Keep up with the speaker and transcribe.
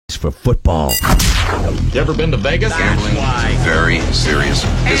for football. You ever been to Vegas? Gambling is a very serious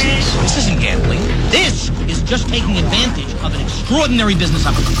business. This isn't gambling. This is just taking advantage of an extraordinary business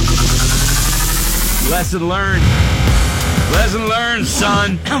opportunity. Lesson learned. Lesson learned,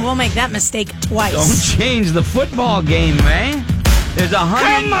 son. We'll make that mistake twice. Don't change the football game, man. There's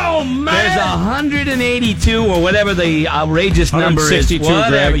Come on, man. There's 182 or whatever the outrageous number is. 162,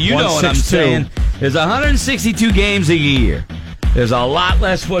 Whatever. Greg. You know what I'm 162. saying. There's 162 games a year. There's a lot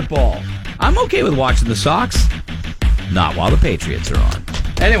less football. I'm okay with watching the Sox. Not while the Patriots are on.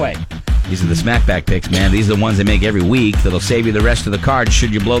 Anyway, these are the smackback picks, man. These are the ones they make every week that'll save you the rest of the card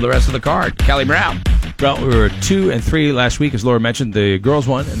should you blow the rest of the card. Kelly Brown. Well, we were 2-3 last week, as Laura mentioned. The girls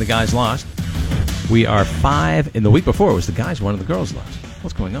won and the guys lost. We are 5. In the week before, it was the guys won and the girls lost.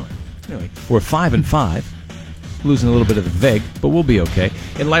 What's going on? Anyway, we're 5-5. Losing a little bit of the vig, but we'll be okay.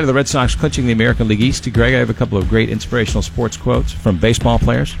 In light of the Red Sox clinching the American League East, Greg, I have a couple of great inspirational sports quotes from baseball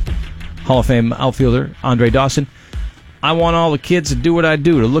players. Hall of Fame outfielder Andre Dawson. I want all the kids to do what I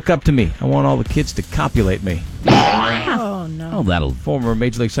do, to look up to me. I want all the kids to copulate me. Oh, no. Oh, that'll... Former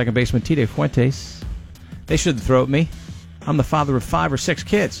Major League second baseman Tite Fuentes. They shouldn't throw at me. I'm the father of 5 or 6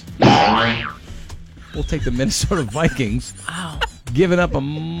 kids. We'll take the Minnesota Vikings. Wow. Giving up a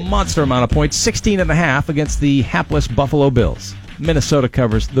monster amount of points, 16.5 against the hapless Buffalo Bills. Minnesota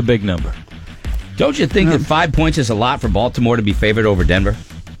covers the big number. Don't you think that 5 points is a lot for Baltimore to be favored over Denver?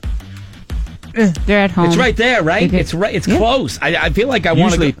 They're at home. It's right there, right? Okay. It's right. It's Yeah. close. I feel like I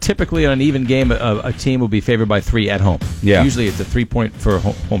want to Usually, go... typically on an even game, a team will be favored by 3 at home. Yeah. Usually it's a 3-point for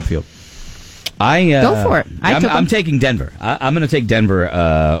home field. Go for it. I'm taking Denver. I'm going to take Denver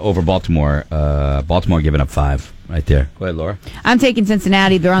over Baltimore. Baltimore giving up 5 right there. Go ahead, Laura. I'm taking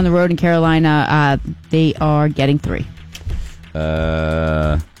Cincinnati. They're on the road in Carolina. They are getting 3.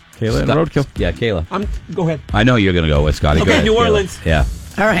 Kayla and Roadkill. Yeah, Kayla. Go ahead. I know you're going to go with Scotty. Go Okay, ahead, New Kayla. Orleans. Yeah.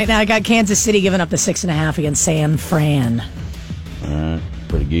 All right, now I got Kansas City giving up the 6.5 against San Fran.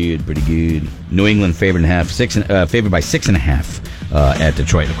 Pretty good, pretty good. New England favored by 6.5 at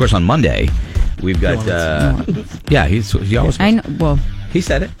Detroit. Of course, on Monday we've got. Yeah, he always. I know. Well, he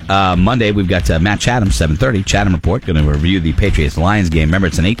said it. Monday we've got Matt Chatham, 7:30. Chatham Report going to review the Patriots Lions game. Remember,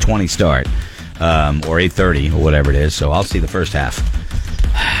 it's an 8:20 start or 8:30 or whatever it is. So I'll see the first half.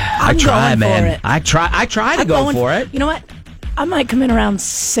 I try, going man. for it. I try to go for it. You know what? I might come in around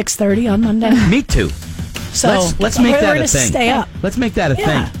 6:30 on Monday. Me too. So let's make we're that gonna a thing. Stay up. Let's make that a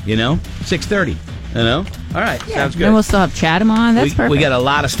Yeah. thing. 6:30. All right. Sounds good. and we'll still have Chatham on. That's perfect. We got a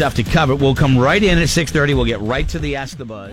lot of stuff to cover. We'll come right in at 6:30. We'll get right to the Ask the Buzz.